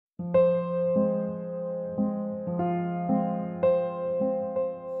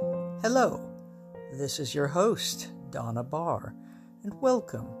Hello, this is your host, Donna Barr, and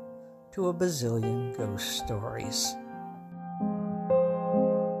welcome to A Bazillion Ghost Stories.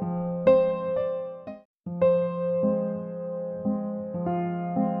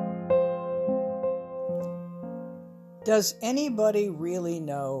 Does anybody really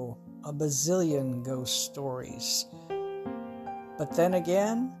know a bazillion ghost stories? But then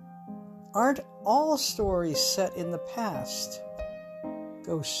again, aren't all stories set in the past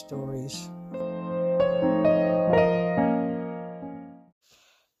ghost stories?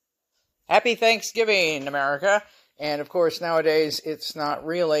 Happy Thanksgiving, America. And of course, nowadays, it's not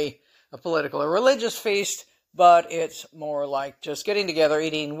really a political or religious feast, but it's more like just getting together,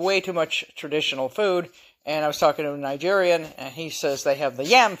 eating way too much traditional food. And I was talking to a Nigerian, and he says they have the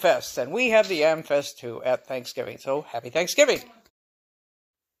Yam Fest, and we have the Yam Fest too at Thanksgiving. So, happy Thanksgiving.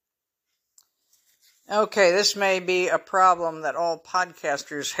 Okay, this may be a problem that all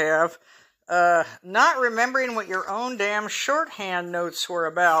podcasters have. Not remembering what your own damn shorthand notes were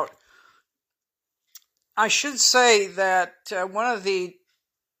about. I should say that one of the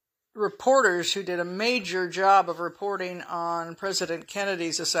reporters who did a major job of reporting on President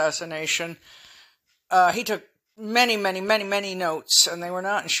Kennedy's assassination, he took many notes, and they were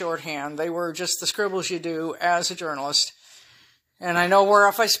not in shorthand. They were just the scribbles you do as a journalist. And I know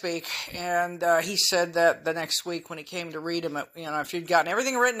whereof I speak. And he said that the next week when he came to read them, if you'd gotten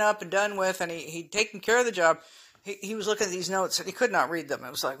everything written up and done with, and he'd taken care of the job, he was looking at these notes and he could not read them.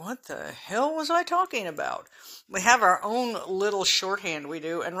 It was like, what the hell was I talking about? We have our own little shorthand we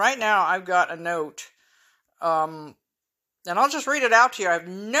do. And right now I've got a note. And I'll just read it out to you. I have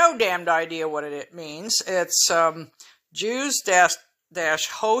no damned idea what it means. It's Jews-hosts,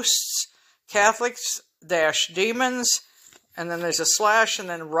 Catholics-demons, and then there's a slash, and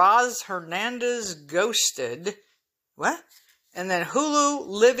then Roz Hernandez ghosted. What? And then Hulu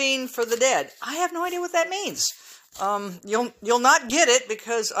living for the dead. I have no idea what that means. You'll not get it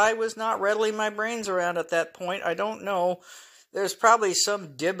because I was not rattling my brains around at that point. I don't know. There's probably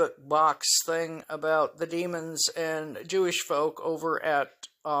some Dybbuk box thing about the demons and Jewish folk over at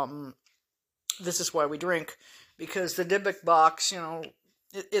This Is Why We Drink, because the Dybbuk box,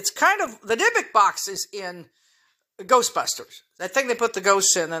 it's kind of, the Dybbuk box is in Ghostbusters. That thing they put the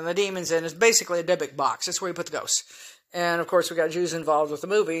ghosts in and the demons in is basically a Dybbuk box. That's where you put the ghosts. And of course we got Jews involved with the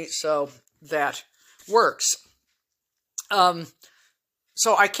movie, so that works.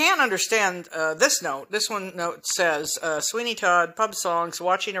 So I can't understand this note. This one note says, Sweeney Todd, pub songs,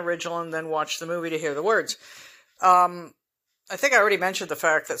 watching original, and then watch the movie to hear the words. I think I already mentioned the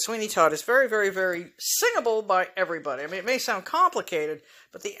fact that Sweeney Todd is very, very, very singable by everybody. I mean, it may sound complicated,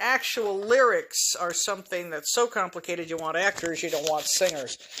 but the actual lyrics are something that's so complicated you want actors, you don't want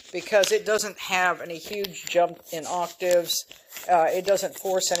singers, because it doesn't have any huge jump in octaves. It doesn't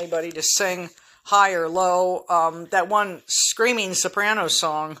force anybody to sing high or low. That one screaming soprano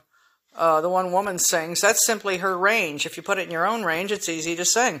song, the one woman sings, that's simply her range. If you put it in your own range, it's easy to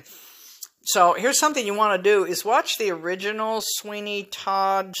sing. So here's something you want to do is watch the original Sweeney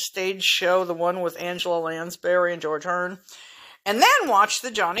Todd stage show, the one with Angela Lansbury and George Hearn, and then watch the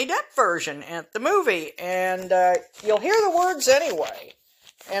Johnny Depp version at the movie, and you'll hear the words anyway.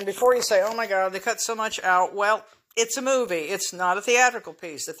 And before you say, oh my God, they cut so much out, well, it's a movie. It's not a theatrical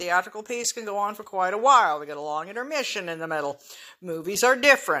piece. The theatrical piece can go on for quite a while. They get a long intermission in the middle. Movies are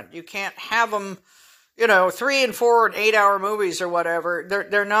different. You can't have them, 3 and 4 and 8 hour movies or whatever.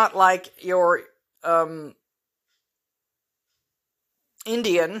 They're not like your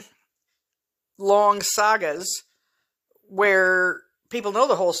Indian long sagas where people know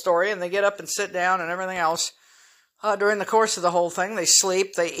the whole story and they get up and sit down and everything else. During the course of the whole thing, they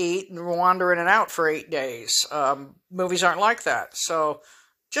sleep, they eat, and wander in and out for 8 days. Movies aren't like that. So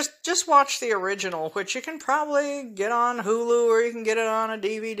just watch the original, which you can probably get on Hulu or you can get it on a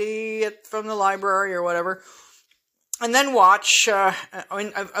DVD from the library or whatever. And then watch,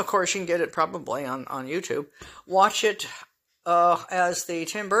 of course you can get it probably on YouTube. Watch it as the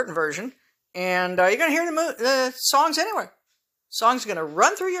Tim Burton version. And you're going to hear the songs anyway. Songs are going to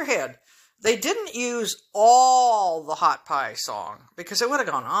run through your head. They didn't use all the Hot Pie song because it would have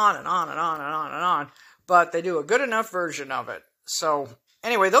gone on and on and on and on and on. But they do a good enough version of it. So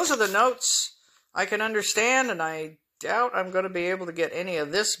anyway, those are the notes I can understand, and I doubt I'm going to be able to get any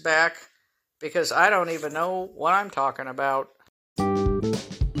of this back because I don't even know what I'm talking about.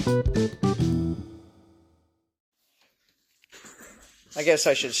 I guess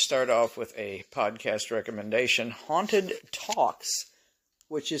I should start off with a podcast recommendation, Haunted Talks,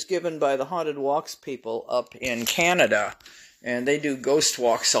 which is given by the Haunted Walks people up in Canada. And they do ghost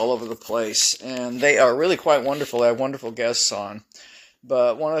walks all over the place. And they are really quite wonderful. They have wonderful guests on.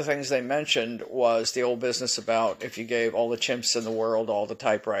 But one of the things they mentioned was the old business about if you gave all the chimps in the world all the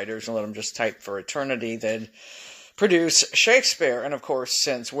typewriters and let them just type for eternity, they'd produce Shakespeare. And of course,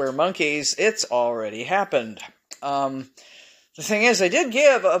 since we're monkeys, it's already happened. The thing is, they did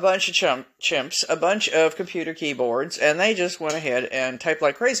give a bunch of chimps a bunch of computer keyboards, and they just went ahead and typed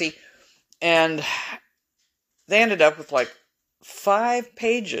like crazy. And they ended up with like 5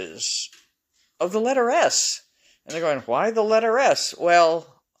 pages of the letter S. And they're going, why the letter S?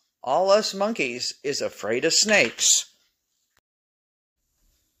 Well, all us monkeys is afraid of snakes.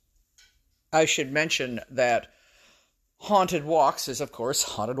 I should mention that Haunted Walks is, of course,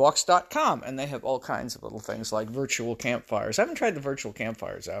 hauntedwalks.com, and they have all kinds of little things like virtual campfires. I haven't tried the virtual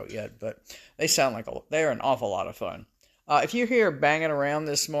campfires out yet, but they sound like they're an awful lot of fun. If you hear banging around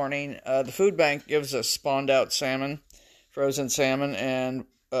this morning, the food bank gives us spawned out salmon, frozen salmon, and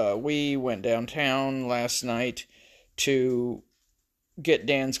we went downtown last night to get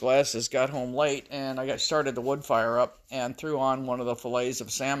Dan's glasses, got home late, and I started the wood fire up and threw on one of the fillets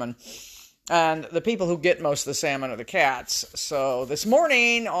of salmon. And the people who get most of the salmon are the cats. So this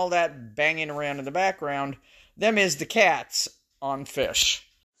morning, all that banging around in the background, them is the cats on fish.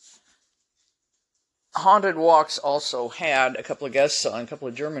 Haunted Walks also had a couple of guests on, a couple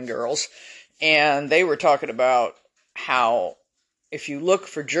of German girls, and they were talking about how if you look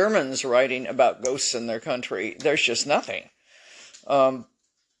for Germans writing about ghosts in their country, there's just nothing.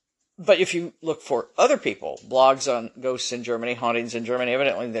 But if you look for other people, blogs on ghosts in Germany, hauntings in Germany,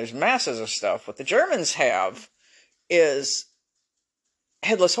 evidently there's masses of stuff. What the Germans have is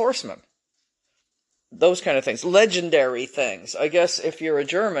headless horsemen. Those kind of things. Legendary things. I guess if you're a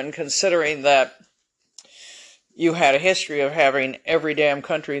German, considering that you had a history of having every damn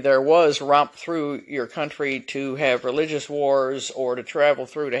country there was romp through your country to have religious wars or to travel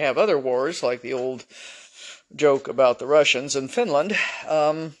through to have other wars, like the old joke about the Russians in Finland.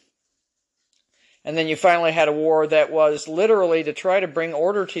 And then you finally had a war that was literally to try to bring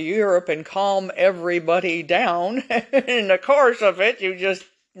order to Europe and calm everybody down. In the course of it, you just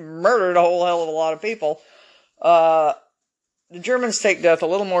murdered a whole hell of a lot of people. The Germans take death a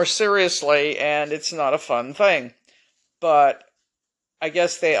little more seriously, and it's not a fun thing. But I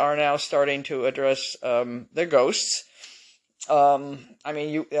guess they are now starting to address their ghosts. I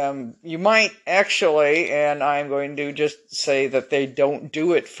mean, you might actually, and I'm going to just say that they don't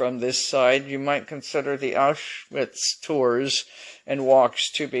do it from this side, you might consider the Auschwitz tours and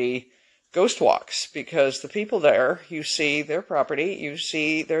walks to be ghost walks, because the people there, you see their property, you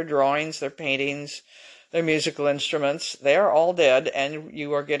see their drawings, their paintings, their musical instruments, they are all dead, and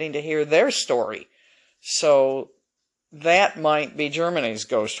you are getting to hear their story. So that might be Germany's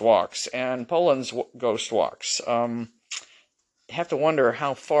ghost walks and Poland's ghost walks. Have to wonder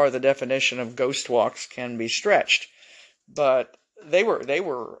how far the definition of ghost walks can be stretched, but they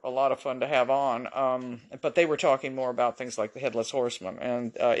were a lot of fun to have on. But they were talking more about things like the Headless Horseman,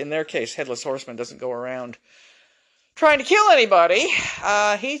 and in their case, Headless Horseman doesn't go around trying to kill anybody.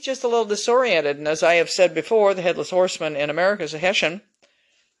 He's just a little disoriented, and as I have said before, the Headless Horseman in America is a Hessian,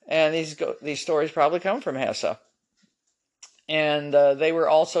 and these stories probably come from Hesse. And they were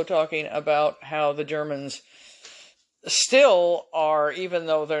also talking about how the Germans still are, even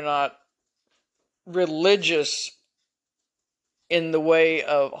though they're not religious in the way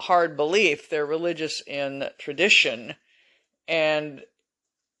of hard belief, they're religious in tradition. And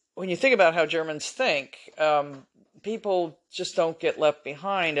when you think about how Germans think, people just don't get left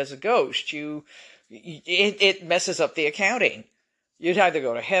behind as a ghost. It messes up the accounting. You'd either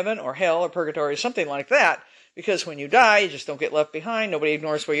go to heaven or hell or purgatory or something like that, because when you die, you just don't get left behind. Nobody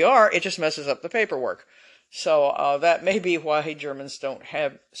ignores where you are. It just messes up the paperwork. So that may be why Germans don't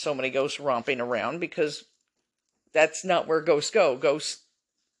have so many ghosts romping around, because that's not where ghosts go. Ghosts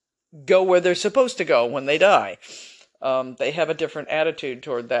go where they're supposed to go when they die. They have a different attitude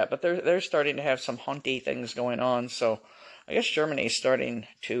toward that, but they're starting to have some haunty things going on. So I guess Germany's starting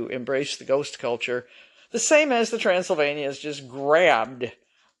to embrace the ghost culture, the same as the Transylvanians just grabbed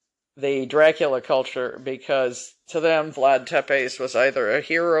the Dracula culture, because to them, Vlad Tepes was either a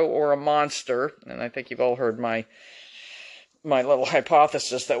hero or a monster. And I think you've all heard my little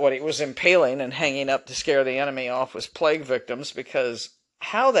hypothesis that what he was impaling and hanging up to scare the enemy off was plague victims, because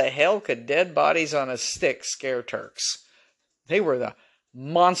how the hell could dead bodies on a stick scare Turks? They were the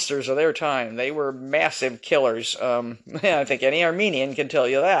monsters of their time. They were massive killers. I think any Armenian can tell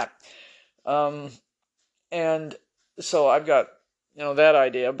you that. And so I've got that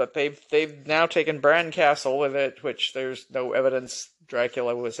idea, but they've now taken Bran Castle with it, which there's no evidence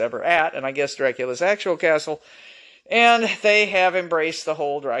Dracula was ever at, and I guess Dracula's actual castle, and they have embraced the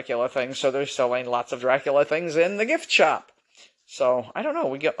whole Dracula thing, so they're selling lots of Dracula things in the gift shop. So, I don't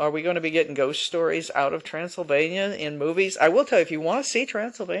know. Are we going to be getting ghost stories out of Transylvania in movies? I will tell you, if you want to see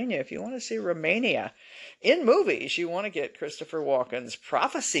Transylvania, if you want to see Romania in movies, you want to get Christopher Walken's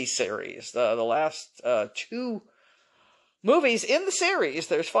Prophecy series. The last two movies in the series,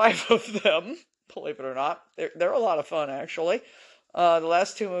 there's 5 of them, believe it or not. They're a lot of fun, actually. The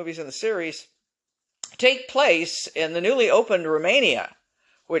last 2 movies in the series take place in the newly opened Romania,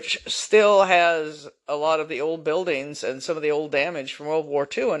 which still has a lot of the old buildings and some of the old damage from World War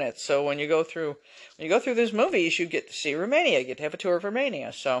II in it. So when you go through these movies, you get to see Romania, you get to have a tour of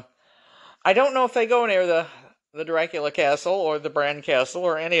Romania. So I don't know if they go near the Dracula Castle or the Bran Castle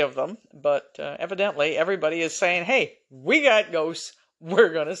or any of them, but evidently everybody is saying, hey, we got ghosts,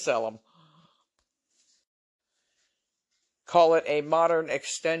 we're going to sell them. Call it a modern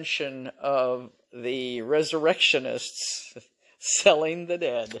extension of the resurrectionists selling the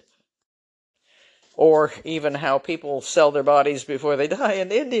dead. Or even how people sell their bodies before they die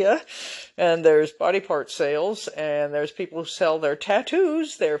in India. And there's body part sales, and there's people who sell their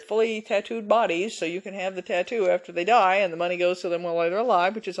tattoos, their fully tattooed bodies, so you can have the tattoo after they die, and the money goes to them while they're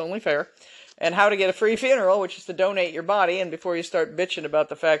alive, which is only fair. And how to get a free funeral, which is to donate your body, and before you start bitching about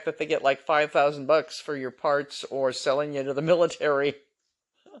the fact that they get like $5,000 for your parts, or selling you to the military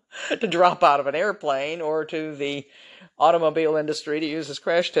to drop out of an airplane, or to the automobile industry to use as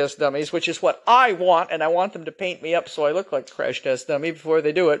crash test dummies, which is what I want, and I want them to paint me up so I look like a crash test dummy before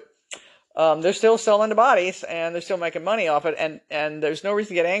they do it. They're still selling the bodies, and they're still making money off it, and there's no reason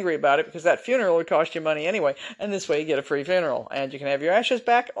to get angry about it, because that funeral would cost you money anyway, and this way you get a free funeral, and you can have your ashes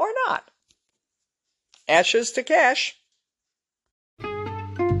back or not. Ashes to cash.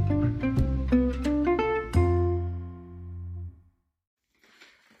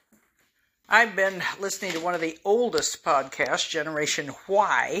 I've been listening to one of the oldest podcasts, Generation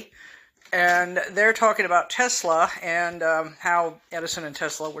Why, and they're talking about Tesla and how Edison and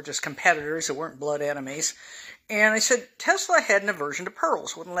Tesla were just competitors who weren't blood enemies. And I said Tesla had an aversion to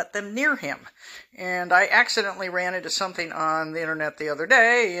pearls, wouldn't let them near him. And I accidentally ran into something on the internet the other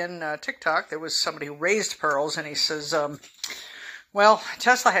day in TikTok. There was somebody who raised pearls, and he says, well,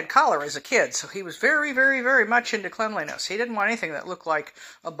 Tesla had cholera as a kid, so he was very, very, very much into cleanliness. He didn't want anything that looked like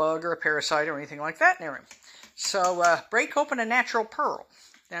a bug or a parasite or anything like that near him. So break open a natural pearl.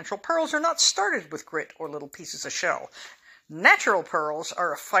 Natural pearls are not started with grit or little pieces of shell. Natural pearls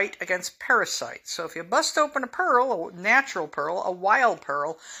are a fight against parasites. So if you bust open a pearl, a natural pearl, a wild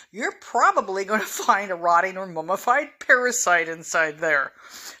pearl, you're probably going to find a rotting or mummified parasite inside there.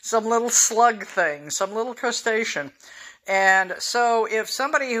 Some little slug thing, some little crustacean. And so if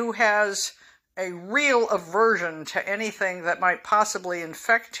somebody who has a real aversion to anything that might possibly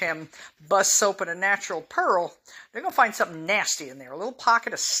infect him busts open a natural pearl, they're going to find something nasty in there, a little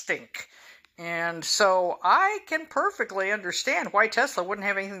pocket of stink. And so I can perfectly understand why Tesla wouldn't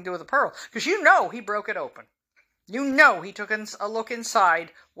have anything to do with the pearl. Because you know he broke it open. You know he took a look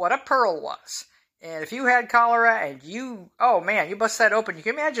inside what a pearl was. And if you had cholera and you bust that open, you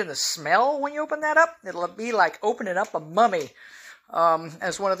can imagine the smell when you open that up? It'll be like opening up a mummy.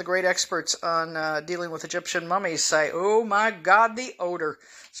 As one of the great experts on dealing with Egyptian mummies say, oh my God, the odor.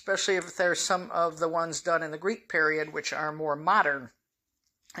 Especially if there's some of the ones done in the Greek period, which are more modern.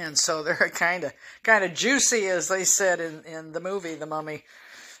 And so they're kind of juicy, as they said in the movie, The Mummy.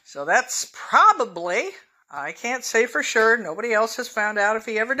 So that's probably, I can't say for sure, nobody else has found out if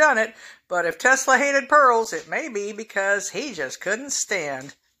he ever done it, but if Tesla hated pearls, it may be because he just couldn't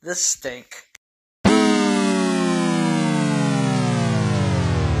stand the stink.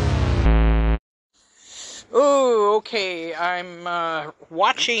 Oh, okay, I'm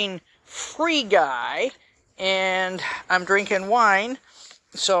watching Free Guy, and I'm drinking wine.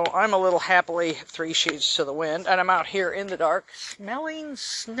 So I'm a little happily 3 sheets to the wind, and I'm out here in the dark smelling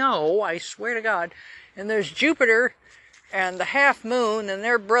snow, I swear to God. And there's Jupiter and the half moon, and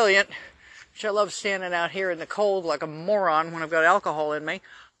they're brilliant, which I love standing out here in the cold like a moron when I've got alcohol in me.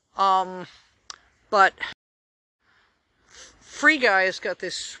 But Free Guy has got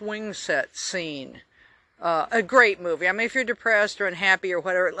this swing set scene. A great movie. I mean, if you're depressed or unhappy or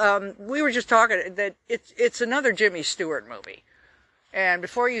whatever, we were just talking that it's another Jimmy Stewart movie. And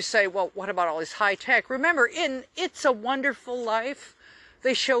before you say, well, what about all this high tech? Remember, in It's a Wonderful Life,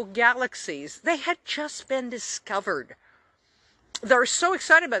 they show galaxies. They had just been discovered. They're so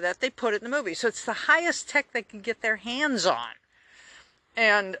excited by that, they put it in the movie. So it's the highest tech they can get their hands on.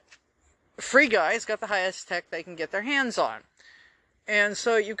 And Free Guy's got the highest tech they can get their hands on. And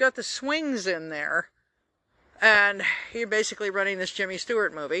so you've got the swings in there. And you're basically running this Jimmy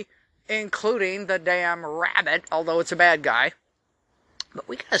Stewart movie, including the damn rabbit, although it's a bad guy. But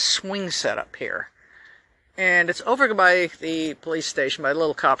we got a swing set up here. And it's over by the police station, by the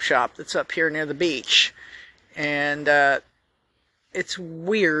little cop shop that's up here near the beach. And it's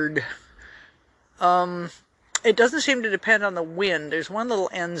weird. It doesn't seem to depend on the wind. There's one little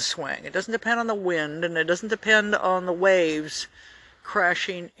end swing. It doesn't depend on the wind, and it doesn't depend on the waves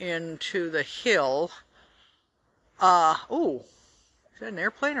crashing into the hill. Is that an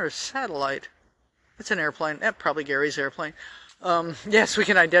airplane or a satellite? It's an airplane. Probably Gary's airplane. Yes, we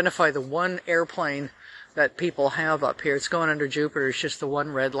can identify the one airplane that people have up here. It's going under Jupiter. It's just the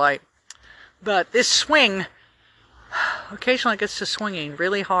one red light. But this swing, occasionally it gets to swinging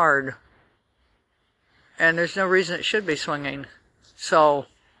really hard. And there's no reason it should be swinging. So,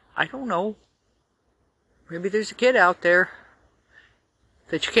 I don't know. Maybe there's a kid out there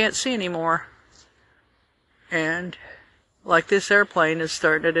that you can't see anymore. And, like this airplane is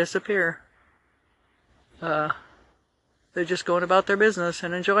starting to disappear. They're just going about their business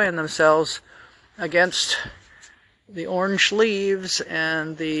and enjoying themselves against the orange leaves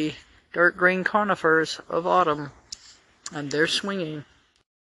and the dark green conifers of autumn. And they're swinging.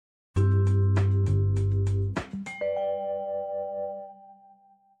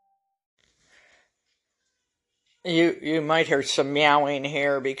 You might hear some meowing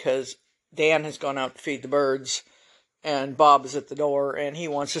here because Dan has gone out to feed the birds and Bob is at the door and he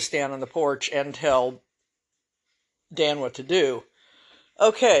wants to stand on the porch and tell Dan what to do.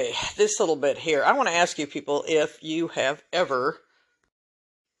 Okay, this little bit here. I want to ask you people if you have ever...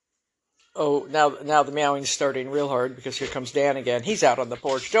 Oh, now the meowing's starting real hard because here comes Dan again. He's out on the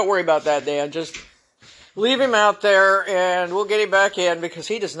porch. Don't worry about that, Dan. Just leave him out there and we'll get him back in because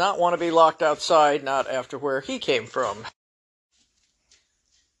he does not want to be locked outside, not after where he came from.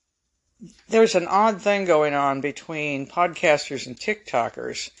 There's an odd thing going on between podcasters and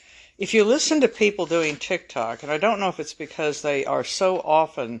TikTokers. If you listen to people doing TikTok, and I don't know if it's because they are so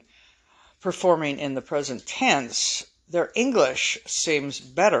often performing in the present tense, their English seems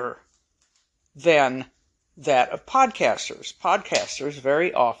better than that of podcasters. Podcasters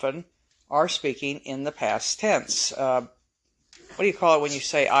very often are speaking in the past tense. What do you call it when you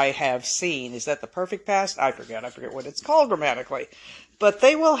say I have seen? Is that the perfect past? I forget what it's called grammatically. But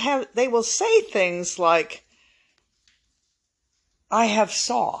they will say things like I have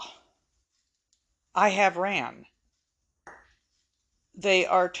saw. I have ran. They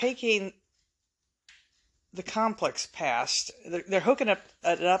are taking the complex past. They're hooking it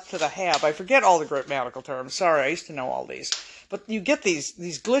up to the have. I forget all the grammatical terms. Sorry, I used to know all these. But you get these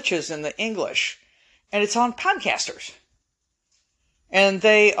glitches in the English, and it's on podcasters. And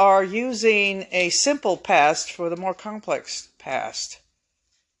they are using a simple past for the more complex past.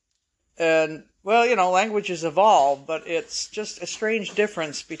 And, well, languages evolve, but it's just a strange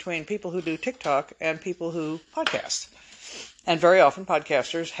difference between people who do TikTok and people who podcast. And very often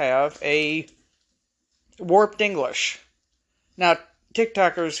podcasters have a warped English. Now,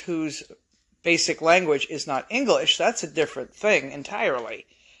 TikTokers whose basic language is not English, that's a different thing entirely.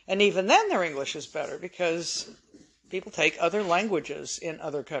 And even then their English is better because people take other languages in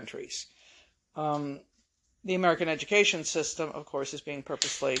other countries. The American education system, of course, is being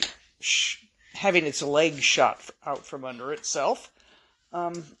purposely having its legs shot out from under itself.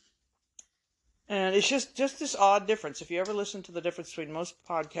 And it's just this odd difference. If you ever listen to the difference between most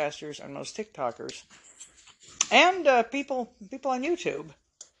podcasters and most TikTokers, and people on YouTube,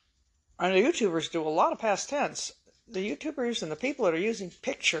 and the YouTubers do a lot of past tense. The YouTubers and the people that are using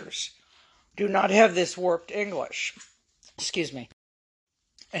pictures do not have this warped English. Excuse me.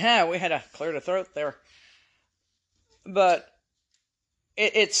 Yeah, we had to clear the throat there. But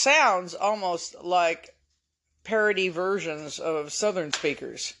it sounds almost like parody versions of Southern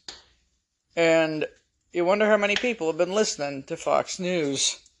speakers. And you wonder how many people have been listening to Fox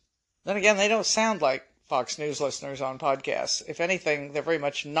News. Then again, they don't sound like Fox News listeners on podcasts. If anything, they're very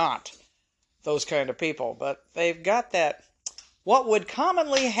much not those kind of people. But they've got that, what would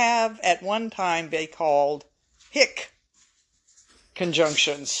commonly have at one time be called hic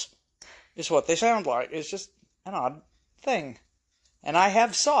conjunctions, is what they sound like. It's just an odd thing. And I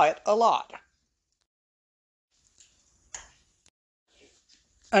have saw it a lot.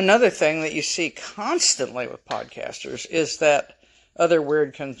 Another thing that you see constantly with podcasters is that other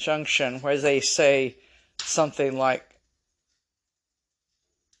weird conjunction where they say something like,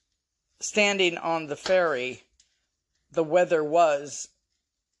 standing on the ferry, the weather was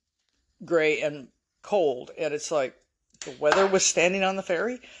gray and cold. And it's like, the weather was standing on the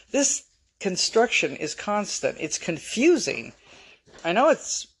ferry? This construction is constant. It's confusing. I know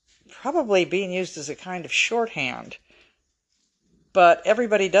it's probably being used as a kind of shorthand, but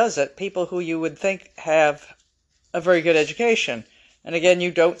everybody does it. People who you would think have a very good education. And again, you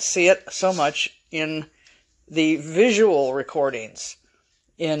don't see it so much in the visual recordings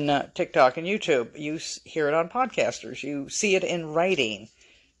in TikTok and YouTube. You hear it on podcasters. You see it in writing.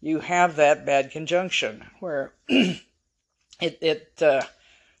 You have that bad conjunction where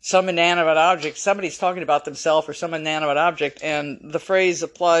some inanimate object, somebody's talking about themselves or some inanimate object, and the phrase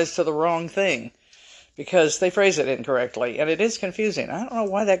applies to the wrong thing because they phrase it incorrectly, and it is confusing. I don't know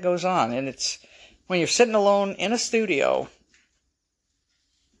why that goes on, and it's when you're sitting alone in a studio,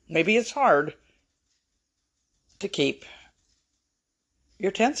 maybe it's hard to keep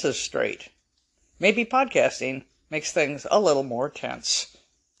your tenses straight. Maybe podcasting makes things a little more tense.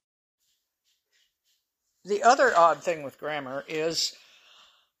 The other odd thing with grammar is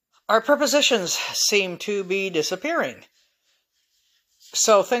our prepositions seem to be disappearing.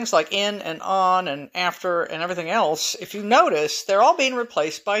 So things like in and on and after and everything else, if you notice, they're all being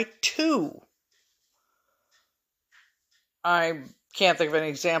replaced by to. I can't think of any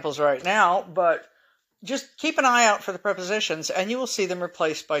examples right now, but just keep an eye out for the prepositions and you will see them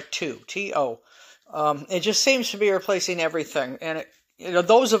replaced by to, T-O. It just seems to be replacing everything. And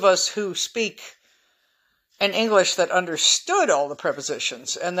those of us who speak an English that understood all the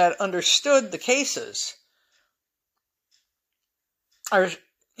prepositions and that understood the cases are,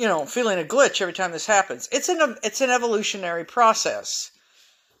 feeling a glitch every time this happens. It's an evolutionary process.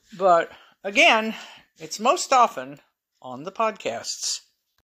 But again, it's most often on the podcasts.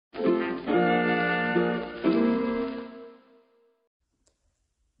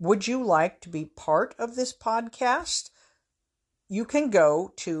 Would you like to be part of this podcast? You can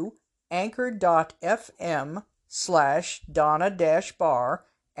go to anchor.fm/Donna-Bar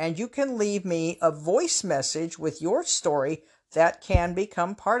and you can leave me a voice message with your story that can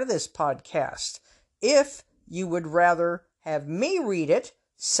become part of this podcast. If you would rather have me read it,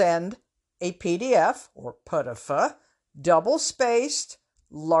 send a PDF or PDF, double-spaced,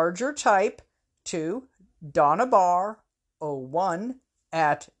 larger type to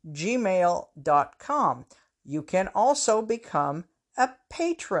donnabar01@gmail.com. You can also become a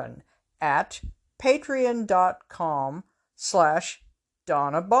patron at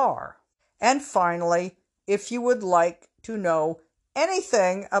patreon.com/donnabar. And finally, if you would like to know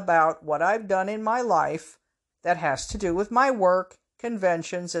anything about what I've done in my life that has to do with my work,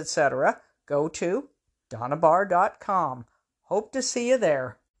 conventions, etc., go to donnabar.com. Hope to see you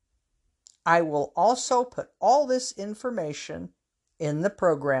there. I will also put all this information in the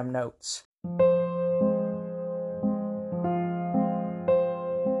program notes.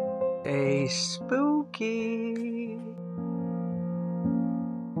 Stay spooky.